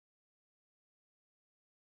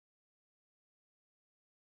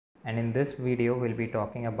and in this video we'll be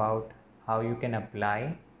talking about how you can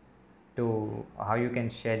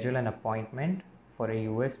schedule an appointment for a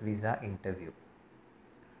US visa interview.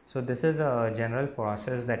 So this is a general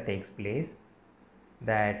process that takes place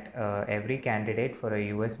that every candidate for a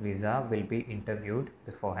US visa will be interviewed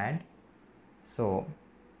beforehand. So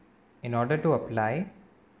in order to apply,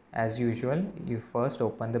 as usual, you first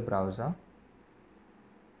open the browser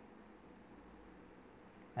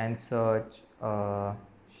and search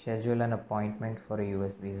schedule an appointment for a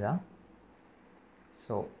US visa.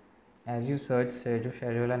 So as you search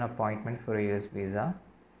schedule an appointment for a US visa,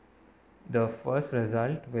 the first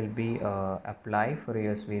result will be apply for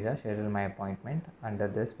a US visa, schedule my appointment under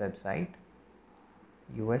this website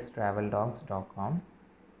ustraveldocs.com.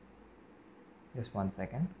 Just one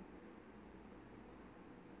second.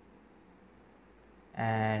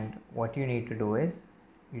 And what you need to do is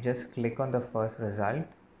you just click on the first result,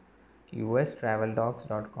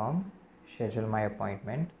 ustraveldocs.com, schedule my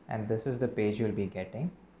appointment, and this is the page you'll be getting.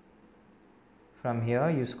 From here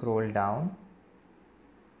you scroll down,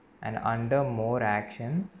 and under more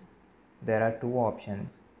actions there are two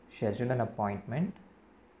options: schedule an appointment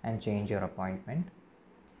and change your appointment.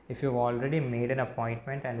 If you've already made an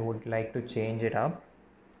appointment and would like to change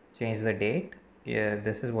the date,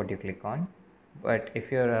 this is what you click on. But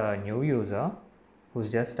if you're a new user who's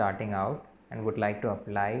just starting out and would like to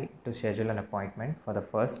apply to schedule an appointment for the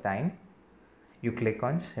first time, you click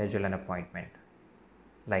on schedule an appointment,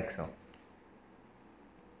 like so.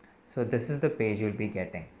 So this is the page you'll be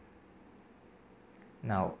getting.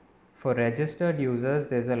 Now, for registered users,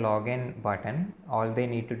 there's a login button. All they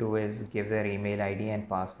need to do is give their email ID and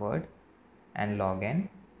password and log in.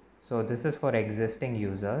 So this is for existing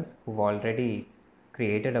users who've already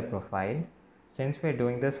created a profile. Since we're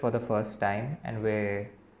doing this for the first time and we're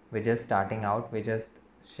just starting out, we're just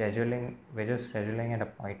scheduling an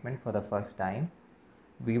appointment for the first time,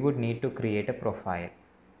 we would need to create a profile.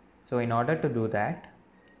 So in order to do that,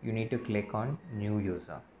 you need to click on new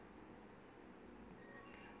user.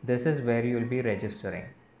 This is where you will be registering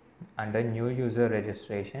under new user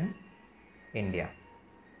registration, India.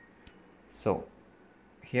 So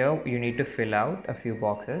here you need to fill out a few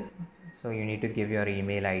boxes. So you need to give your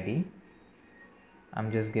email ID. I'm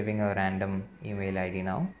just giving a random email ID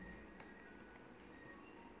now.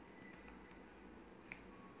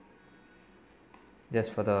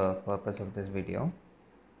 Just for the purpose of this video.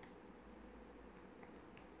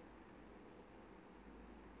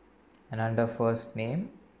 And under first name,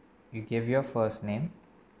 you give your first name.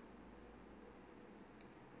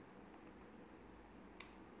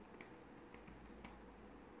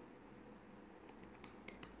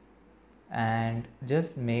 And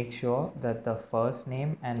just make sure that the first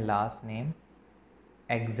name and last name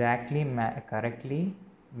exactly correctly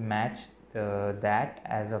match that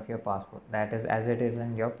as of your passport, that is as it is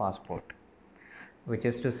in your passport, which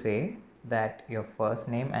is to say that your first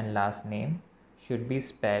name and last name should be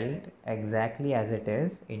spelled exactly as it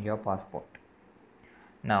is in your passport.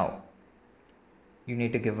 Now you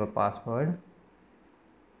need to give a password.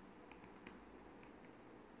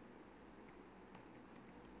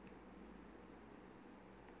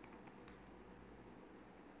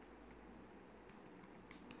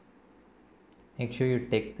 Make sure you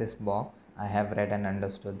tick this box, I have read and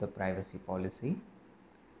understood the privacy policy,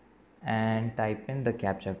 and type in the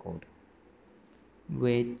captcha code,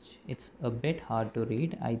 which it's a bit hard to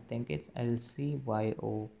read. I think it's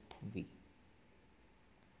LCYOV,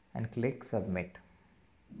 and click submit.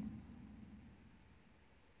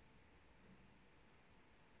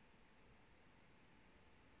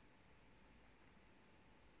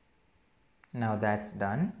 Now that's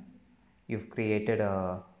done. You've created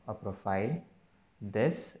a profile.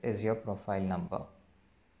 This is your profile number.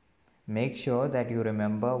 Make sure that you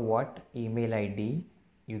remember what email ID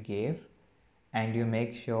you gave, and you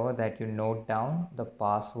make sure that you note down the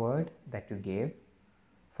password that you gave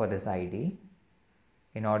for this ID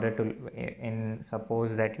in order to,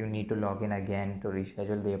 suppose that you need to log in again to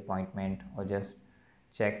reschedule the appointment or just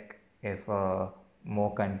check if a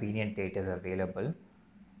more convenient date is available.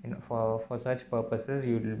 For such purposes,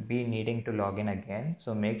 you will be needing to log in again.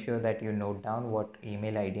 So make sure that you note down what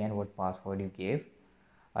email ID and what password you gave.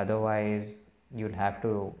 Otherwise, you'll have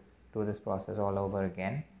to do this process all over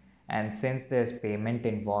again. And since there's payment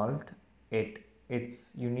involved,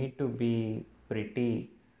 you need to be pretty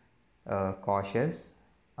cautious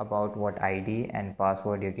about what ID and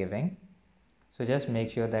password you're giving. So just make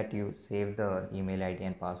sure that you save the email ID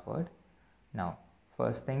and password. Now,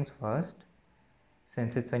 first things first.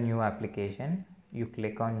 Since it's a new application, you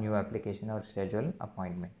click on new application or schedule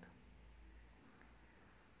appointment.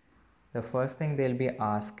 the first thing they'll be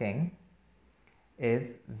asking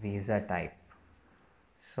is visa type.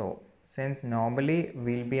 So since normally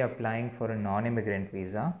we'll be applying for a non-immigrant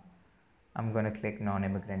visa, I'm going to click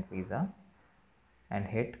non-immigrant visa and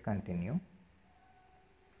hit continue.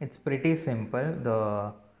 It's pretty simple,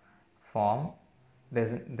 the form.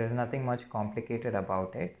 There's nothing much complicated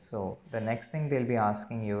about it. So the next thing they'll be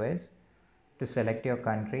asking you is to select your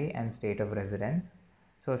country and state of residence.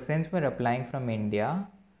 So since we're applying from India,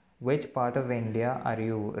 which part of India are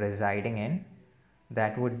you residing in?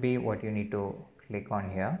 That would be what you need to click on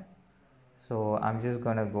here. So I'm just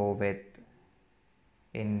gonna go with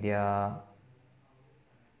India,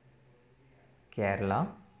 Kerala.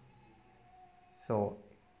 So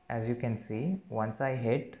as you can see, once I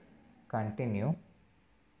hit continue,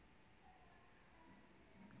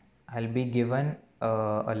 I'll be given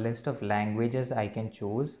a list of languages I can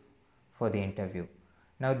choose for the interview.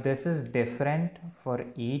 Now this is different for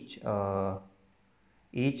each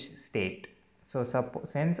state. So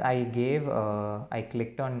since I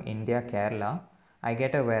clicked on India, Kerala, I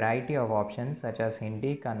get a variety of options such as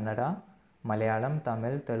Hindi, Kannada, Malayalam,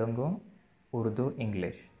 Tamil, Telugu, Urdu,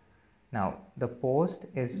 English. Now the post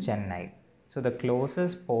is Chennai. So the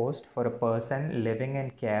closest post for a person living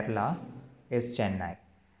in Kerala is Chennai.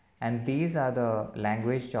 And these are the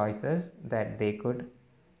language choices that they could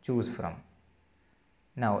choose from.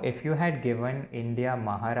 Now, if you had given India,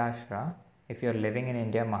 Maharashtra, if you're living in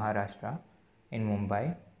India, Maharashtra, in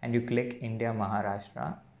Mumbai, and you click India,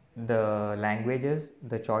 Maharashtra,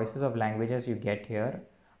 the choices of languages you get here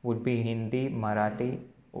would be Hindi, Marathi,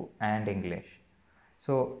 and English.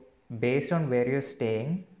 So, based on where you're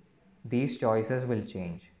staying, these choices will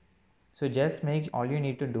change. So, all you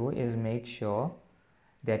need to do is make sure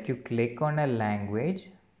that you click on a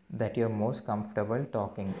language that you're most comfortable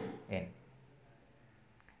talking in.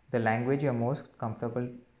 The language you're most comfortable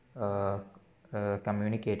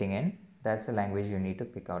communicating in, that's the language you need to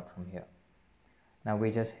pick out from here. Now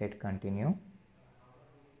we just hit continue.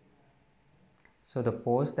 So the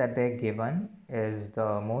post that they're given is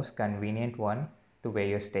the most convenient one to where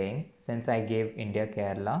you're staying. Since I gave India,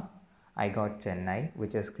 Kerala, I got Chennai,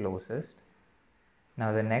 which is closest.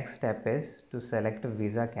 Now the next step is to select a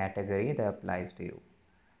visa category that applies to you.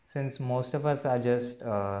 Since most of us are just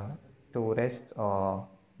tourists or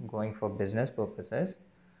going for business purposes,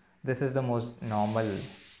 this is the most normal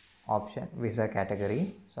option, visa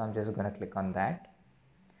category. So I'm just going to click on that.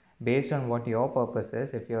 Based on what your purpose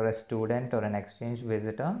is, if you're a student or an exchange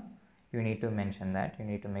visitor, you need to mention that. You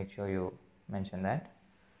need to make sure you mention that.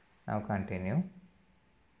 Now continue.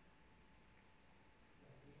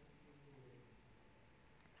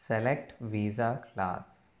 Select visa class.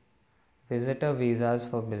 Visitor visas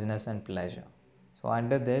for business and pleasure. So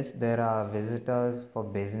under this, there are visitors for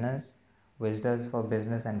business, visitors for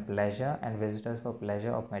business and pleasure, and visitors for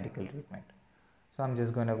pleasure of medical treatment. So I'm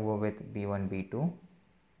just going to go with B1, B2,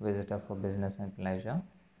 visitor for business and pleasure,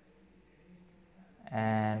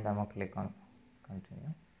 and I'm going to click on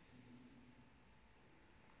continue.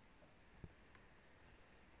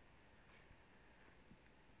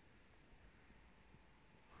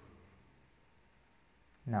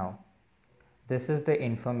 Now, this is the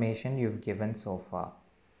information you've given so far.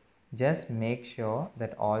 Just make sure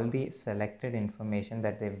that all the selected information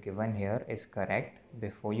that they've given here is correct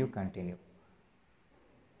before you continue.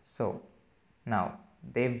 So, now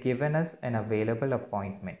they've given us an available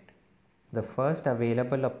appointment. The first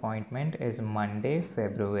available appointment is Monday,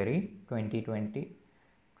 February 22,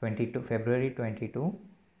 February 22,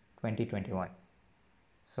 2021.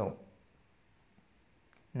 So,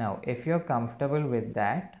 now if you're comfortable with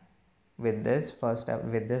that, with this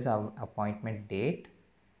appointment date,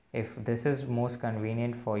 if this is most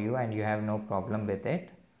convenient for you and you have no problem with it,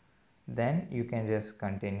 then you can just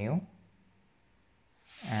continue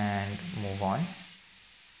and move on.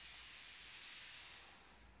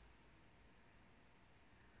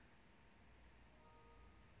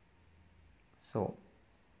 So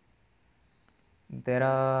there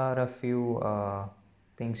are a few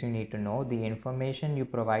things you need to know. The information you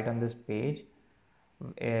provide on this page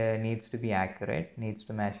needs to be accurate, needs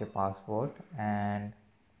to match your passport, and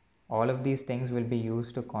all of these things will be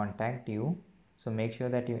used to contact you. So make sure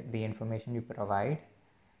that the information you provide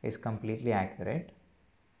is completely accurate.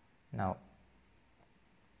 Now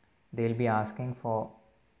they'll be asking for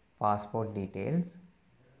passport details.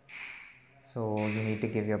 So you need to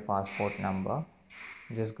give your passport number.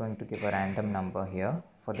 I'm just going to give a random number here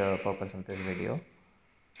for the purpose of this video.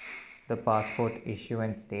 The passport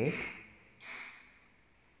issuance date,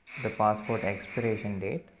 the passport expiration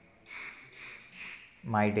date,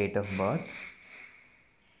 my date of birth,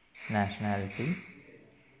 nationality,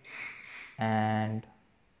 and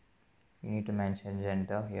you need to mention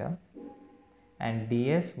gender here, and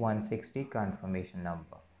DS160 confirmation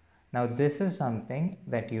number. Now this is something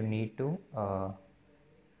that you need to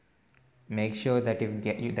make sure that you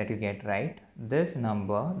get right. This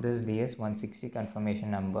number, this DS160 confirmation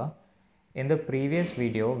number, in the previous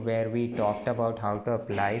video where we talked about how to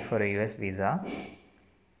apply for a US visa,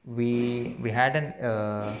 we had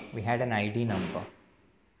an ID number.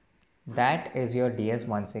 That is your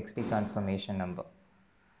DS160 confirmation number.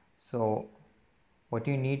 So what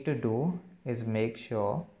you need to do is make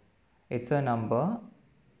sure it's a number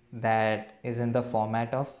that is in the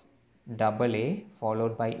format of AA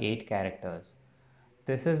followed by 8 characters.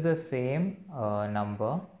 This is the same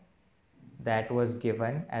number that was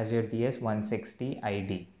given as your DS160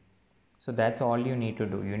 ID. So that's all you need to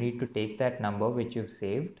do. You need to take that number which you've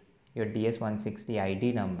saved, your DS160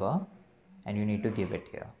 ID number, and you need to give it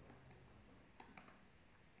here.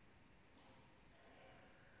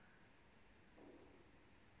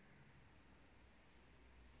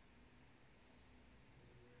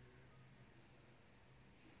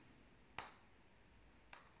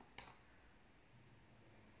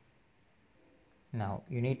 Now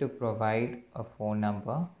you need to provide a phone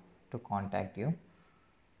number to contact you,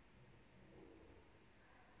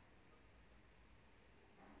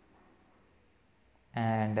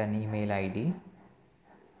 and an email ID,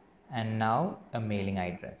 and now a mailing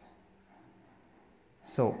address.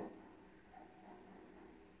 So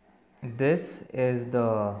this is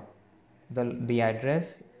the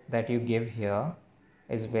address that you give here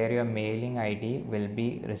is where your mailing ID will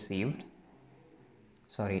be received.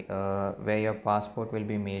 Where your passport will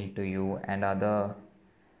be mailed to you, and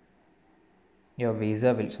your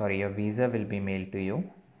visa will be mailed to you.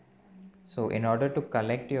 So in order to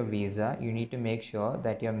collect your visa, you need to make sure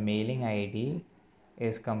that your mailing ID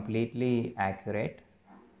is completely accurate.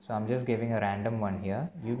 So I'm just giving a random one here.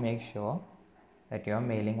 You make sure that your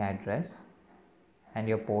mailing address and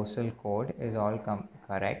your postal code is all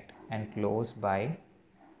correct and close by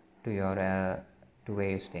to where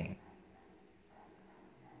you're staying.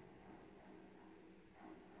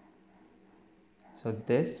 So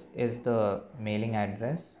this is the mailing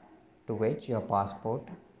address to which your passport,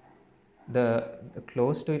 the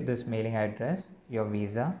close to this mailing address, your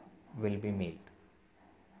visa will be mailed.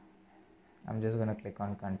 I'm just going to click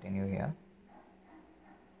on continue here.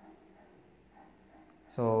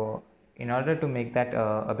 So in order to make that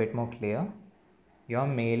a bit more clear, your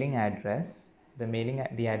mailing address,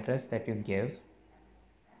 the address that you give,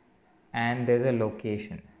 and there's a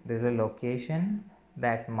location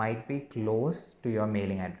that might be close to your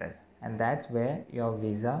mailing address, and that's where your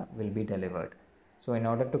visa will be delivered. So in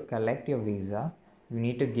order to collect your visa, you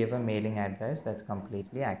need to give a mailing address that's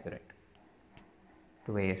completely accurate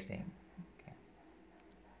to where you're staying. Okay.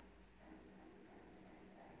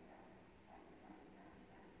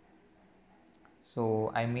 So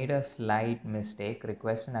I made a slight mistake,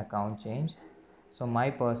 request an account change. So my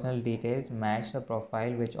personal details match the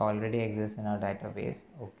profile which already exists in our database.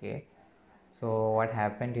 Okay. So what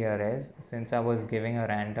happened here is, since I was giving a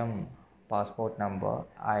random passport number,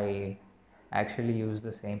 I actually used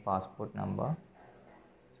the same passport number.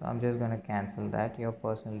 So I'm just going to cancel that. Your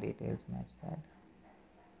personal details match that.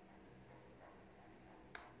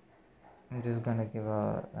 I'm just going to give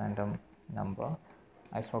a random number.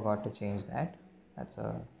 I forgot to change that.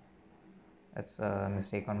 That's a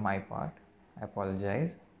mistake on my part. I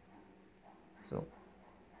apologize. So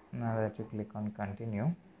now that you click on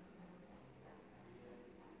continue,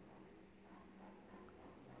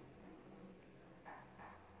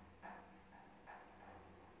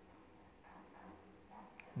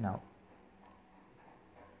 now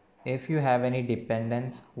if you have any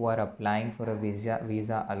dependents who are applying for a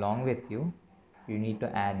visa along with you, you need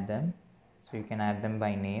to add them. So you can add them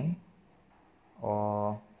by name,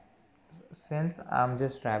 or since I'm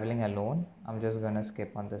just traveling alone, I'm just gonna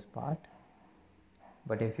skip on this part.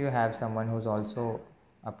 But if you have someone who's also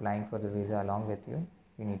applying for the visa along with you,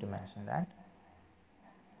 you need to mention that.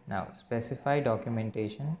 Now specify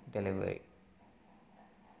documentation delivery.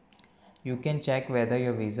 You can check whether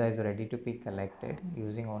your visa is ready to be collected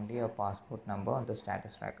using only your passport number on the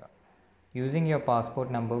status tracker. Using your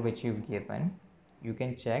passport number which you've given, you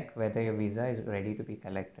can check whether your visa is ready to be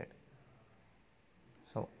collected.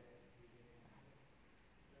 So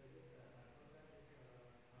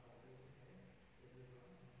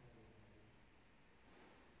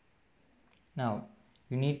now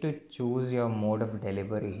you need to choose your mode of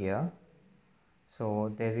delivery here.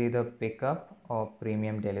 So there's either pickup or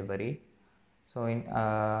premium delivery. So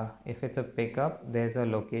if it's a pickup, there's a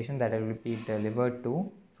location that it will be delivered to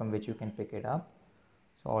from which you can pick it up.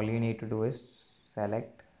 So all you need to do is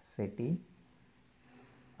select city.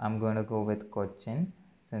 I'm going to go with Cochin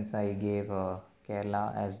since I gave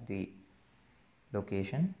Kerala as the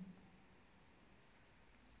location.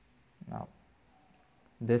 Now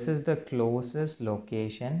this is the closest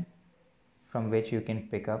location from which I can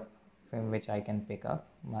pick up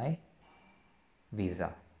my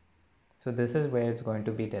visa. So this is where it's going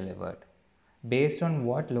to be delivered. Based on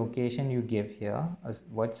what location you give here,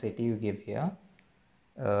 what city you give here,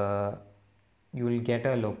 you will get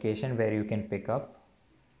a location where you can pick up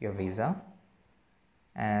your visa.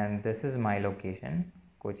 And this is my location,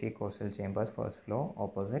 Kochi Coastal Chambers, first floor,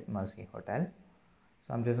 opposite Mercy Hotel.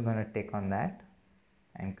 So I'm just going to tick on that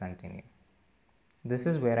and continue. This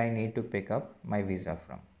is where I need to pick up my visa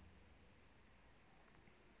from.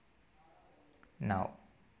 Now,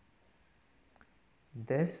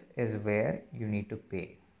 this is where you need to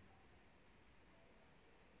pay.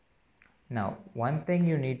 Now, one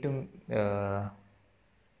thing I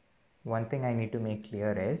need to make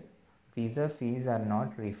clear is visa fees are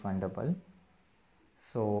not refundable.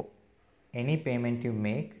 So any payment you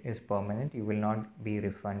make is permanent. You will not be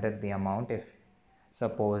refunded the amount if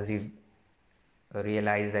suppose you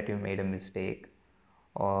realize that you made a mistake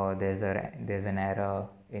or there's an error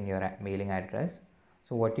in your mailing address.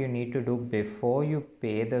 So what you need to do before you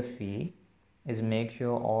pay the fee is make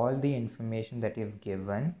sure all the information that you've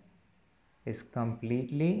given is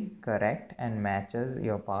completely correct and matches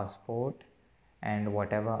your passport and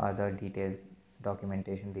whatever other details,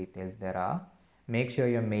 documentation details there are. Make sure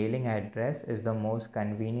your mailing address is the most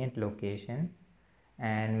convenient location,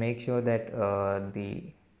 and make sure that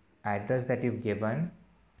the address that you've given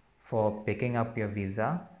for picking up your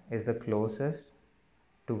visa is the closest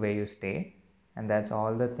to where you stay. And that's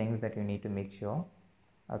all the things that you need to make sure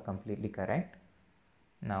are completely correct.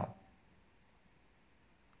 Now,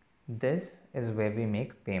 this is where we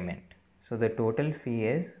make payment. So the total fee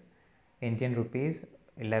is Indian rupees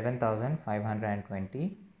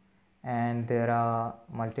 11,520, and there are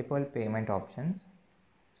multiple payment options.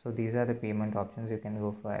 So these are the payment options. You can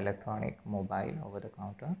go for electronic, mobile, over the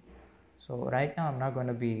counter. So right now I'm not going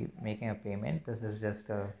to be making a payment. This is just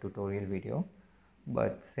a tutorial video.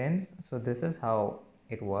 But this is how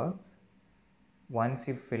it works. Once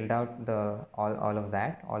you've filled out all of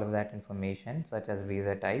that information, such as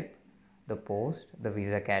visa type, the post, the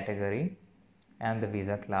visa category, and the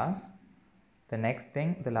visa class, the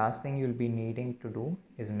last thing you'll be needing to do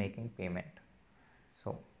is making payment.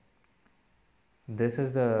 So this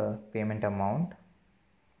is the payment amount,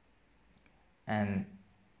 and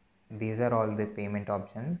these are all the payment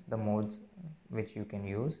options, the modes which you can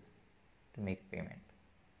use to make payment.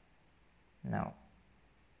 Now,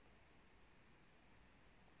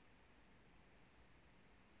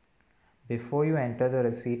 before you enter the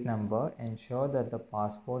receipt number, ensure that the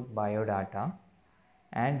passport biodata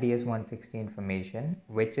and DS-160 information,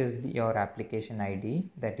 which is your application ID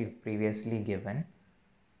that you've previously given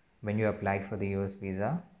when you applied for the US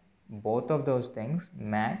visa, both of those things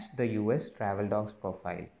match the US Travel Docs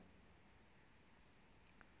profile.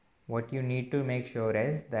 What you need to make sure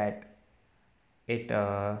is that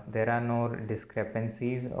there are no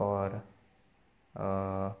discrepancies or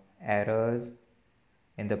errors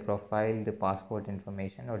in the profile, the passport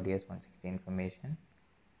information or DS-160 information.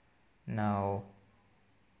 Now,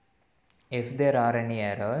 if there are any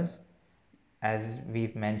errors, as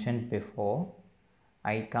we've mentioned before,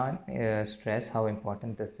 I can't stress how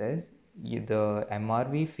important this is. The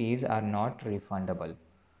MRV fees are not refundable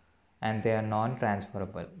and they are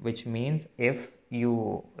non-transferable, which means if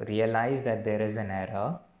you realize that there is an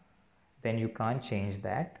error, then you can't change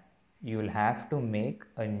that. You will have to make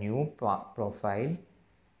a new profile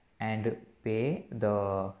and pay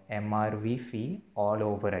the MRV fee all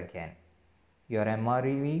over again. Your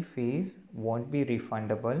MRV fees won't be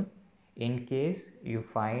refundable in case you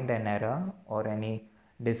find an error or any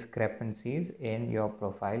discrepancies in your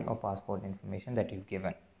profile or passport information that you've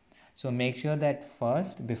given. So make sure that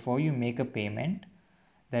first, before you make a payment,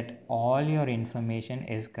 that all your information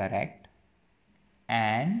is correct,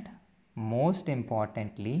 and most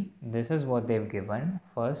importantly, this is what they've given.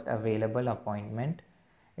 First available appointment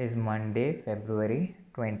is Monday, February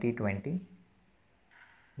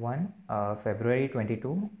 2021, February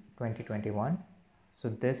 22, 2021. So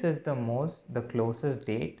this is the closest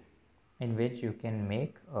date in which you can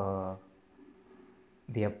make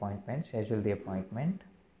the appointment, schedule the appointment.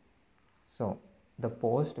 So the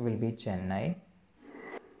post will be Chennai.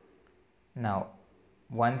 Now,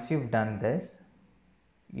 once you've done this,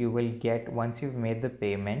 once you've made the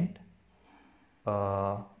payment,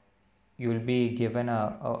 you will be given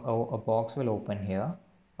a box will open here,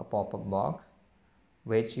 a pop-up box,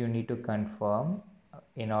 which you need to confirm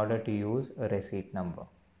in order to use a receipt number.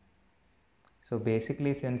 So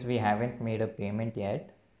basically, since we haven't made a payment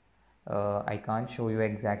yet, I can't show you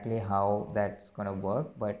exactly how that's going to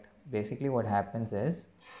work, but basically what happens is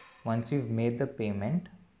once you've made the payment,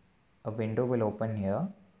 a window will open here.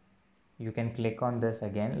 You can click on this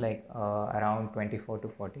again like around 24 to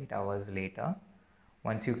 48 hours later.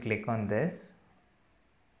 Once you click on this,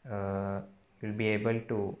 you'll be able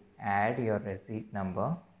to add your receipt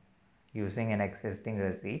number using an existing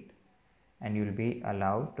receipt, and you'll be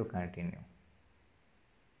allowed to continue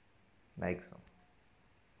like so.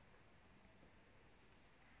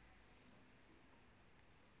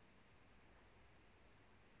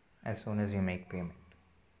 As soon as you make payment.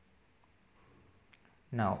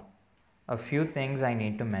 Now, a few things I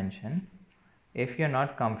need to mention. If you're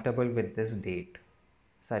not comfortable with this date,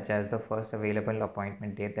 such as the first available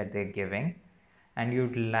appointment date that they're giving, and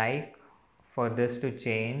you'd like for this to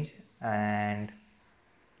change and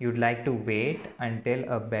you'd like to wait until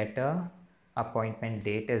a better appointment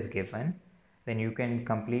date is given, then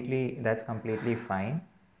that's completely fine.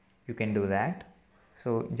 You can do that.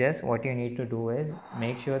 So just what you need to do is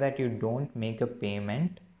make sure that you don't make a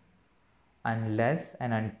payment unless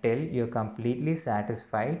and until you're completely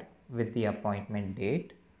satisfied with the appointment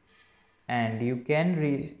date, and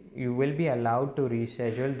you will be allowed to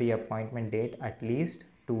reschedule the appointment date at least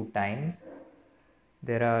 2 times.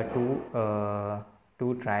 There are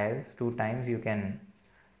two times you can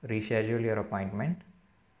reschedule your appointment,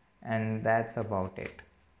 and that's about it.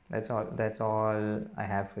 That's all I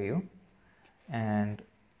have for you. And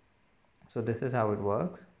so this is how it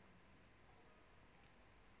works.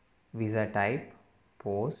 Visa type,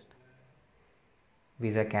 post,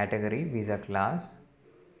 visa category, visa class,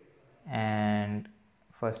 and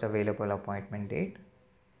first available appointment date.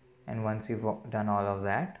 And once you've done all of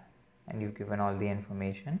that and you've given all the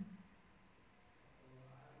information,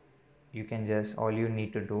 all you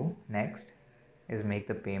need to do next is make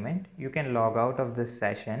the payment. You can log out of this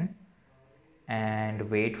session and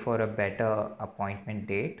wait for a better appointment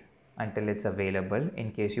date until it's available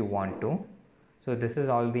in case you want to. So this is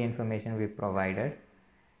all the information we've provided,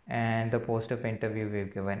 and the post of interview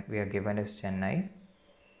we are given is Chennai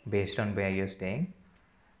based on where you're staying.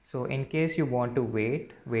 So in case you want to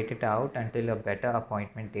wait it out until a better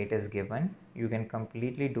appointment date is given, you can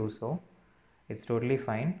completely do so. It's totally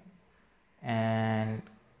fine. And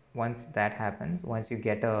once that happens, once you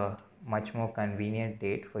get a much more convenient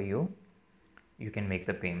date for you, you can make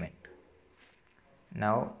the payment.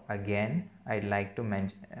 Now again, I'd like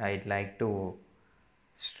to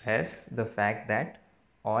stress the fact that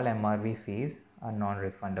all MRV fees are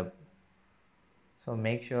non-refundable. So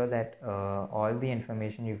make sure that all the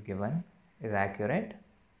information you've given is accurate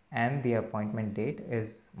and the appointment date is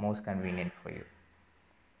most convenient for you.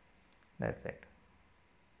 That's it.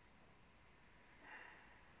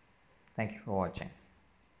 Thank you for watching.